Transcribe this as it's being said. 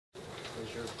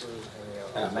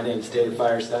My name is Dave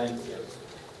Firestein.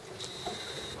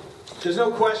 There's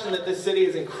no question that this city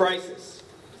is in crisis.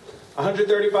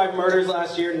 135 murders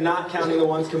last year, not counting the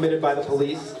ones committed by the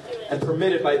police and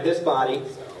permitted by this body.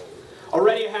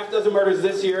 Already a half dozen murders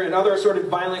this year, and other assorted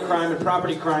violent crime and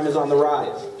property crime is on the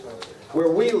rise. Where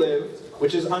we live,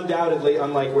 which is undoubtedly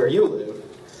unlike where you live,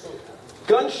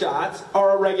 gunshots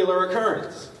are a regular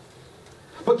occurrence.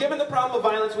 But given the problem of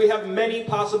violence, we have many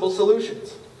possible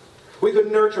solutions. We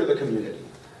could nurture the community,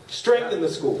 strengthen the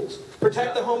schools,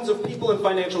 protect the homes of people in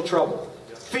financial trouble,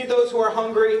 feed those who are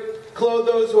hungry, clothe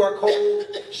those who are cold,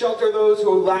 shelter those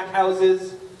who lack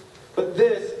houses. But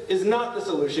this is not the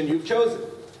solution you've chosen.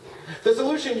 The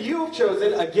solution you've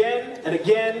chosen again and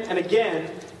again and again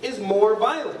is more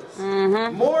violence,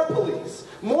 more police,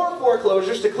 more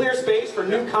foreclosures to clear space for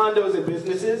new condos and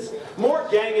businesses, more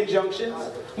gang injunctions,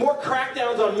 more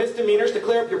crackdowns on misdemeanors to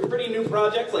clear up your pretty new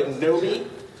projects like Nobi.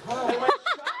 And when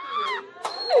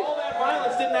all that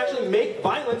violence didn't actually make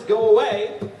violence go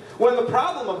away, when the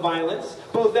problem of violence,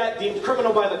 both that deemed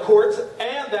criminal by the courts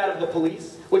and that of the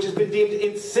police, which has been deemed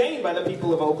insane by the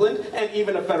people of Oakland and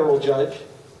even a federal judge,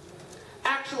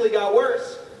 actually got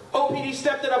worse, OPD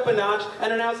stepped it up a notch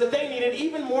and announced that they needed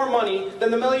even more money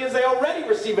than the millions they already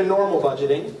receive in normal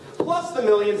budgeting, plus the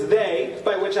millions they,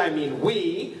 by which I mean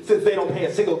we, since they don't pay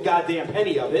a single goddamn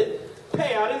penny of it,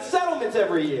 pay out in settlements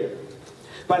every year.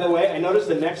 By the way, I noticed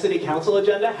the next city council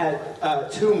agenda had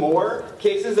 2 more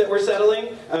cases that we're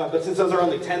settling, but since those are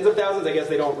only tens of thousands, I guess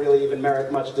they don't really even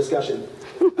merit much discussion.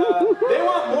 They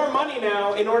want more money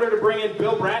now in order to bring in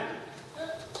Bill Bratton.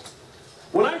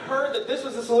 When I heard that this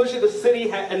was the solution the city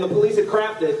and the police had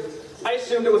crafted, I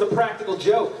assumed it was a practical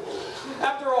joke.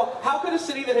 After all, how could a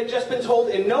city that had just been told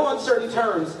in no uncertain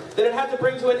terms that it had to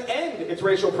bring to an end its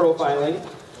racial profiling,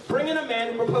 bring in a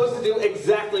man who proposed to do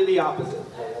exactly the opposite?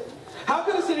 How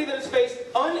could a city that has faced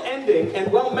unending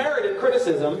and well-merited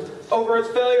criticism over its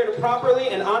failure to properly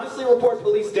and honestly report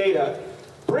police data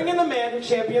bring in the man who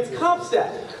champions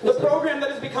CompStat, the program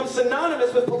that has become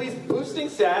synonymous with police boosting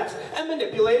stats and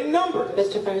manipulating numbers?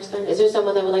 Mr. Firestein, is there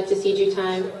someone that would like to cede you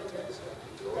time?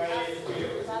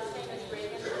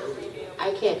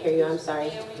 I can't hear you, I'm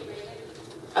sorry.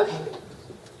 Okay.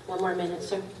 1 more minute,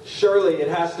 sir. Surely it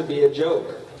has to be a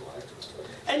joke.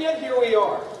 And yet here we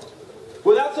are,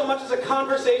 without so much as a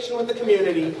conversation with the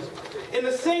community, in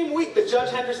the same week that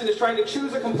Judge Henderson is trying to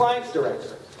choose a compliance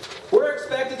director. We're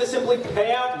expected to simply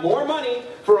pay out more money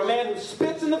for a man who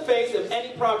spits in the face of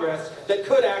any progress that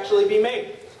could actually be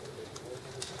made.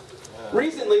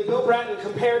 Recently, Bill Bratton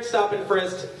compared stop and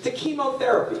frisk to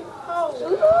chemotherapy.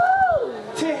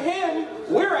 To him,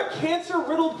 we're a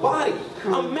cancer-riddled body,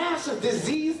 a mass of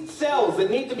diseased cells that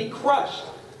need to be crushed.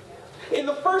 In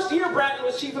the first year Bratton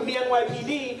was chief of the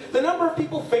NYPD, the number of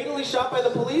people fatally shot by the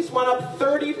police went up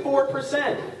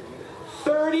 34%.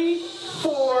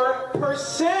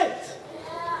 34%!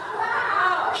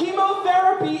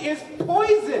 Chemotherapy is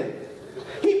poison!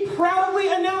 He proudly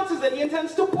announces that he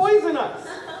intends to poison us.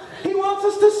 He wants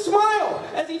us to smile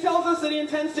as he tells us that he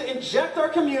intends to inject our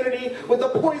community with the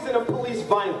poison of police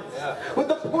violence, with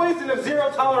the poison of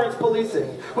zero-tolerance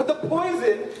policing, with the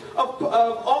poison of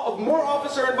more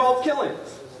officer-involved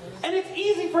killings. And it's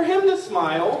easy for him to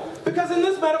smile, because in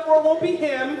this metaphor it won't be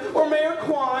him, or Mayor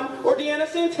Kwan, or Deanna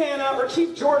Santana, or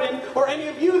Chief Jordan, or any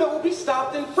of you that will be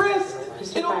stopped and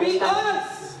frisked. It'll be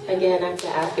us! Again, I have to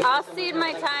ask you. I'll cede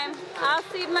my time. I'll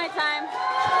cede my time.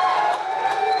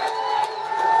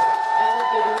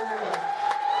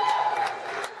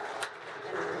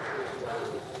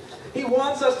 He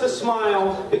wants us to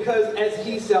smile because, as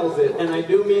he sells it, and I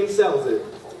do mean sells it,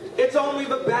 it's only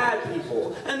the bad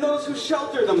people and those who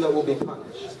shelter them that will be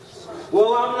punished.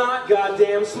 Well, I'm not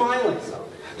goddamn smiling.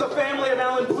 The family of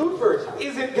Alan Bluford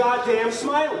isn't goddamn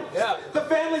smiling. The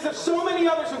families of so many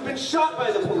others who've been shot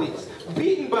by the police,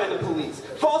 beaten by the police,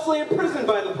 falsely imprisoned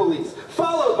by the police,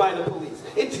 followed by the police,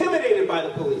 intimidated by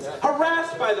the police,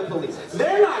 harassed by the police.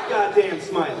 They're not goddamn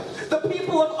smiling. The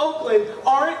people of Oakland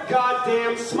aren't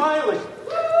goddamn smiling.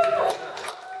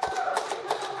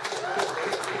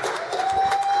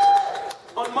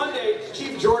 On Monday,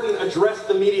 Chief Jordan addressed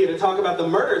the media to talk about the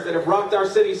murders that have rocked our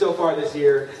city so far this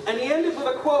year, and he ended with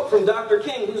a quote from Dr.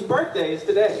 King, whose birthday is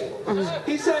today.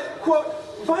 He said, quote,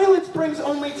 "Violence brings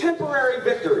only temporary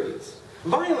victories.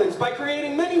 Violence, by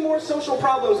creating many more social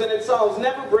problems than it solves,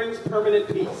 never brings permanent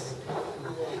peace."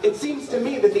 It seems to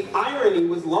me that the irony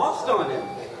was lost on him.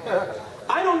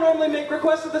 I don't normally make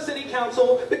requests of the city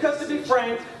council because, to be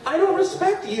frank, I don't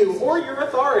respect you or your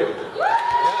authority.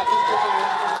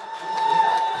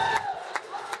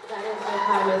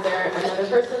 Is there another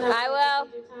person that I will.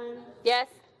 Time? Yes.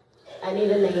 I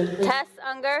need a name, please. Tess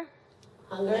Unger.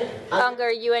 Unger? Unger,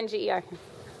 U-N-G-E-R.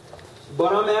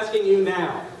 But I'm asking you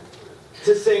now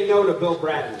to say no to Bill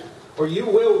Bratton, or you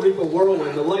will reap a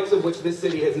whirlwind the likes of which this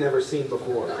city has never seen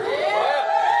before.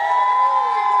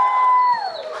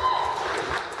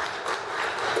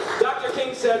 Dr.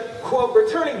 King said, quote,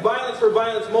 returning violence for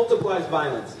violence multiplies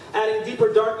violence, adding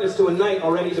deeper darkness to a night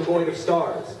already devoid of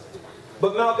stars.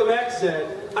 But Malcolm X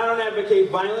said, I don't advocate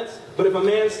violence, but if a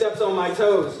man steps on my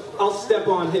toes, I'll step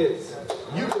on his.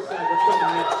 You decide what's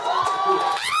coming next.